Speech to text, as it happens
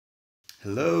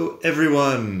Hello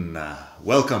everyone,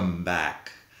 welcome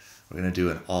back. We're going to do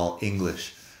an all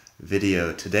English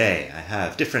video today. I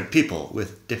have different people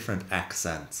with different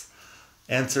accents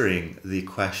answering the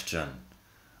question,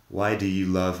 why do you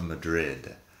love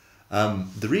Madrid?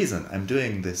 The reason I'm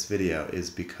doing this video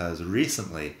is because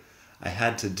recently I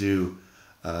had to do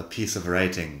a piece of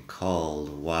writing called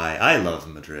Why I Love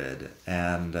Madrid,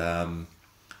 and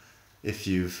if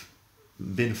you've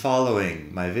been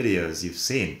following my videos, you've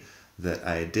seen that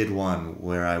I did one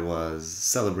where I was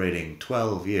celebrating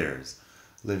 12 years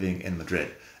living in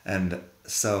Madrid. And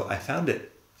so I found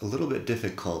it a little bit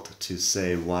difficult to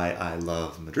say why I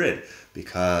love Madrid,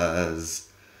 because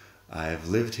I've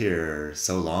lived here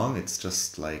so long. It's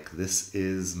just like, this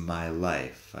is my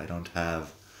life. I don't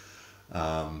have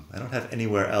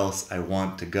anywhere else I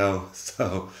want to go.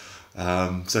 So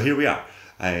here we are.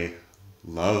 I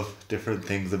love different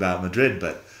things about Madrid,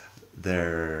 but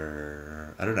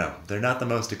I don't know, they're not the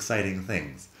most exciting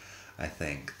things, I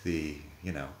think. We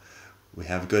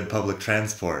have good public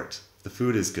transport, the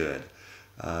food is good.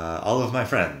 All of my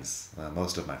friends,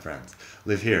 most of my friends,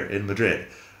 live here in Madrid.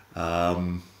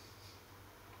 There's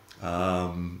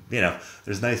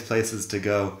nice places to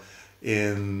go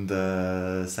in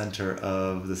the center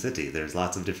of the city. There's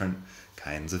lots of different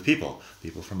kinds of people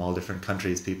from all different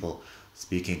countries, people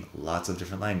speaking lots of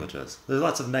different languages. There's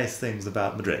lots of nice things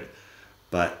about Madrid.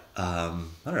 But, I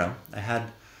don't know, I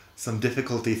had some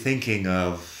difficulty thinking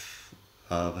of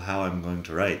how I'm going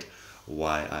to write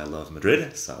why I love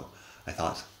Madrid, so I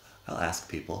thought I'll ask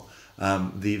people.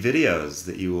 The videos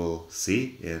that you will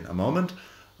see in a moment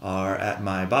are at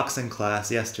my boxing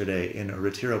class yesterday in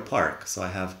Retiro Park, so I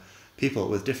have people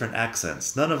with different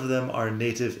accents. None of them are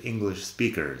native English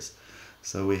speakers.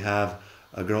 So we have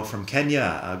a girl from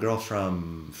Kenya, a girl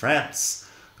from France,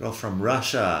 a girl from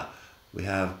Russia, we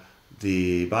have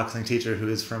the boxing teacher who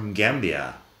is from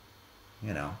Gambia,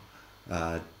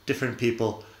 different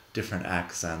people, different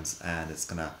accents, and it's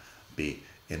gonna be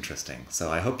interesting.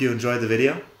 So I hope you enjoyed the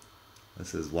video.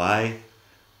 This is why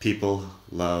people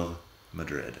love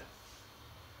Madrid.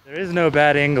 There is no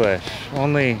bad English,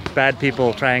 only bad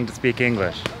people trying to speak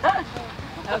English.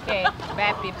 Okay,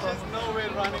 bad people. There's no way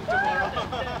running tomorrow.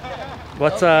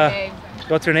 What's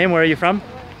your name? Where are you from?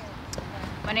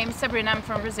 My name is Sabrina, I'm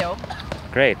from Brazil.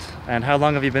 Great. And how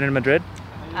long have you been in Madrid?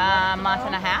 A month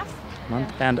and a half.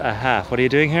 Month and a half. What are you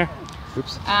doing here?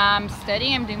 Oops. I'm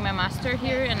studying, I'm doing my master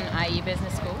here in IE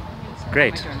Business School.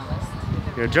 Great. I'm a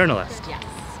journalist. You're a journalist? Yes.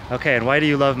 Okay, and why do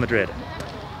you love Madrid?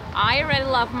 I really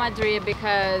love Madrid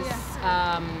because,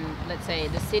 let's say,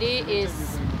 the city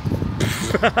is...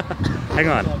 Hang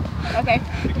on. Okay.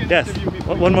 Yes,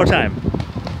 one more time.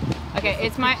 Okay,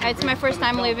 it's my first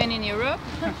time living in Europe,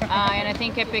 and I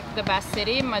think I picked the best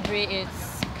city. Madrid is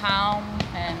calm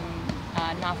and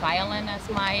not violent as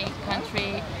my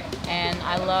country, and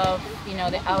I love,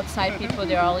 the outside people.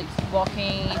 They're all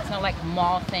walking. It's not like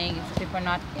mall things. People are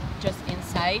not just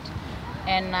inside,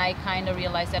 and I kind of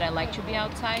realized that I like to be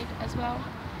outside as well.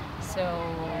 So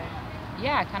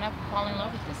yeah, I kind of fall in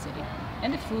love with the city,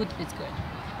 and the food is good.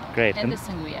 Great. And the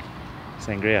sangria.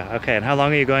 Sangria. Okay, and how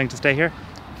long are you going to stay here?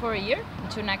 For a year,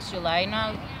 until next July.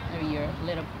 Now a year, a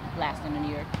little less than a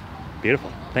year.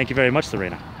 Beautiful. Thank you very much,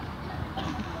 Serena.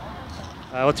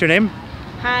 What's your name?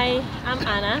 Hi, I'm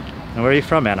Anna. And where are you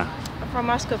from, Anna? I'm from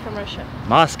Moscow, from Russia.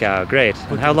 Moscow, great.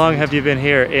 And how long have you been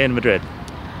here in Madrid?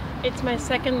 It's my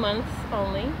second month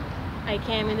only. I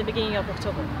came in the beginning of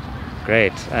October.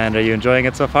 Great. And are you enjoying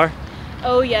it so far?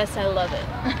 Oh yes, I love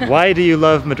it. Why do you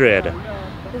love Madrid?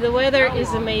 The weather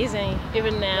is amazing,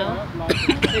 even now.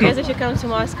 Because if you come to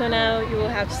Moscow now, you will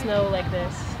have snow like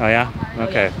this. Oh yeah? Oh,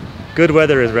 okay. yeah. Good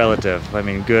weather is relative. I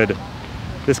mean, good.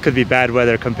 This could be bad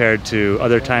weather compared to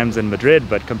other times in Madrid,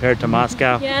 but compared to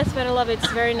Moscow? Yes, but I love it. It's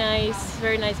very nice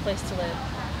place to live.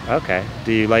 Okay.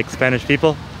 Do you like Spanish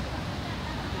people?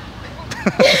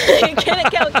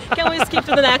 Can we skip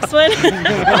to the next one?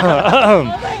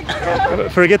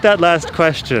 Forget that last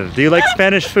question. Do you like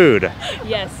Spanish food?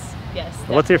 Yes.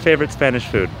 What's your favorite Spanish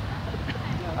food?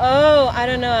 Oh, I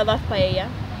don't know. I love paella.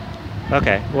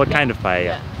 Okay. What kind of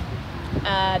paella?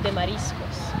 De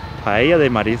mariscos. Paella de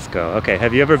marisco. Okay.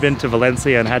 Have you ever been to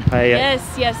Valencia and had paella?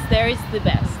 Yes. There is the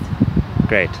best.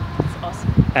 Great. It's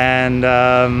awesome. And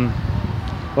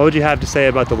what would you have to say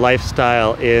about the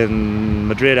lifestyle in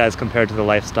Madrid as compared to the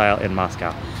lifestyle in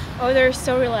Moscow? Oh, they're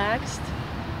so relaxed.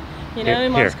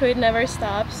 In Moscow it never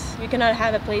stops. You cannot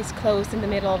have a place closed in the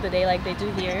middle of the day like they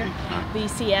do here. The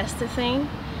siesta thing.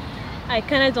 I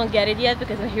kind of don't get it yet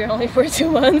because I'm here only for 2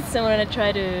 months. I'm gonna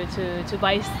try to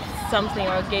buy something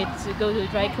or go to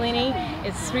dry cleaning.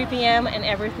 It's 3 p.m. and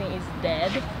everything is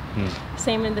dead.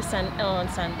 Same in the on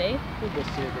Sunday.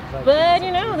 But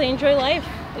you know, they enjoy life.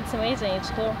 It's amazing. It's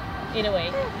cool in a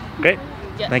way. Great.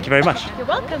 Yeah. Thank you very much. You're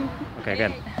welcome. Okay,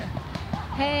 again.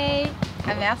 Hey,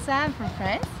 I'm Elsa, I'm from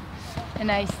France,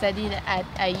 and I studied at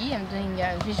IE. I'm doing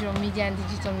visual media and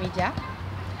digital media,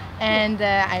 and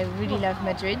I really love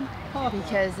Madrid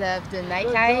because of the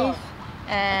nightlife,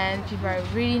 and people are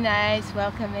really nice,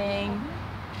 welcoming,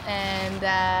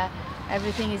 and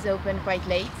everything is open quite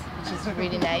late, which is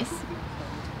really nice,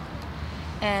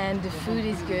 and the food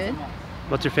is good.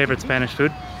 What's your favorite Spanish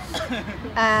food?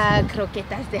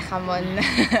 Croquetas de jamón.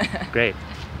 Great.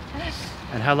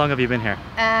 And how long have you been here?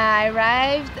 I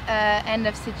arrived end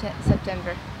of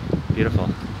September. Beautiful.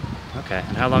 Okay.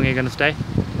 And how long are you going to stay?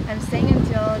 I'm staying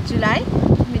until July,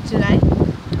 mid-July.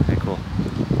 Okay, cool.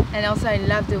 And also I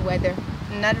love the weather.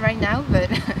 Not right now, but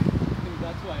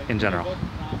in general.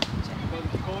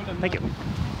 Thank you.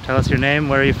 Tell us your name,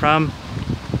 where are you from?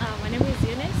 My name is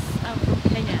Eunice, I'm from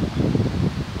Kenya.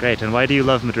 Great, and why do you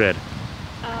love Madrid?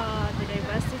 The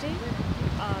diversity,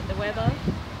 the weather,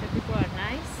 the people are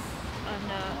nice, and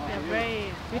they are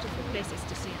very beautiful places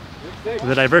to see.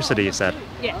 The diversity, you said?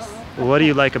 Yes. What do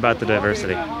you like about the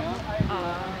diversity?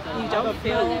 You don't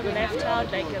feel left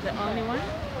out like you're the only one,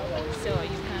 so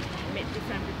you can meet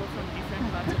different people from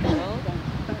different parts of the world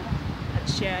and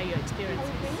share your experiences.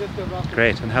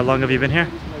 Great, and how long have you been here?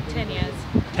 10 years.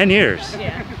 10 years?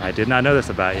 Yeah. I did not know this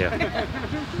about you.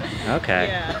 Okay.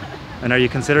 Yeah. And are you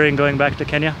considering going back to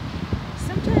Kenya?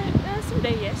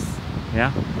 Someday, yes.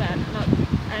 Yeah? But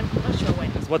I'm not sure when.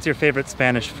 What's your favorite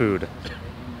Spanish food?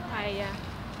 Paella.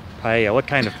 Paella. What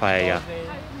kind of paella?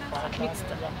 Mixed.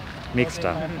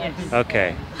 Mixta. Yes.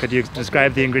 Okay. Could you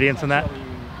describe the ingredients in that?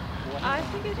 I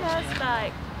think it has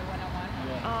like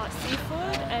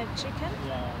seafood and chicken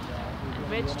and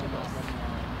vegetables.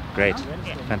 Great.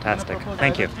 Fantastic.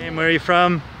 Thank you. And where are you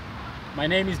from? My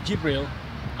name is Jibril.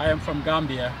 I am from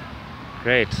Gambia.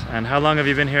 Great. And how long have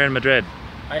you been here in Madrid?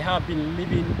 I have been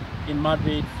living in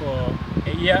Madrid for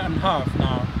a year and a half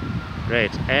now.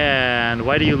 Great. And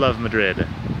why do you love Madrid?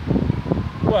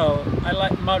 Well, I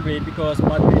like Madrid because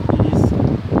Madrid is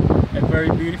a very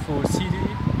beautiful city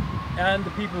and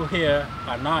the people here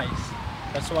are nice.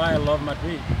 That's why I love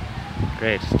Madrid.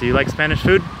 Great. Do you like Spanish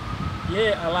food?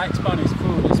 Yeah, I like Spanish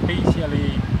food,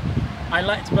 especially I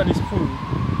like Spanish food,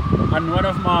 and one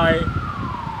of my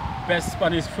best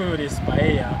Spanish food is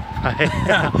paella.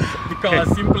 Because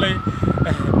simply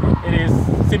it is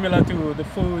similar to the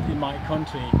food in my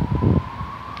country.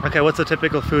 Okay, what's a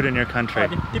typical food in your country?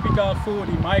 The typical food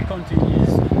in my country is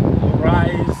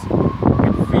rice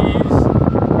with fish,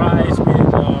 rice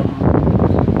with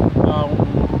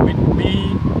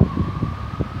meat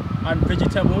and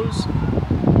vegetables.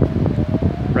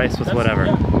 Rice with whatever.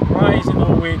 Yeah, rice,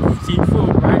 with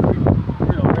seafood, right?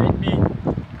 With red meat.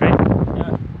 Great.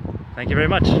 Yeah. Thank you very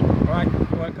much. Right,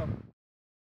 you're welcome.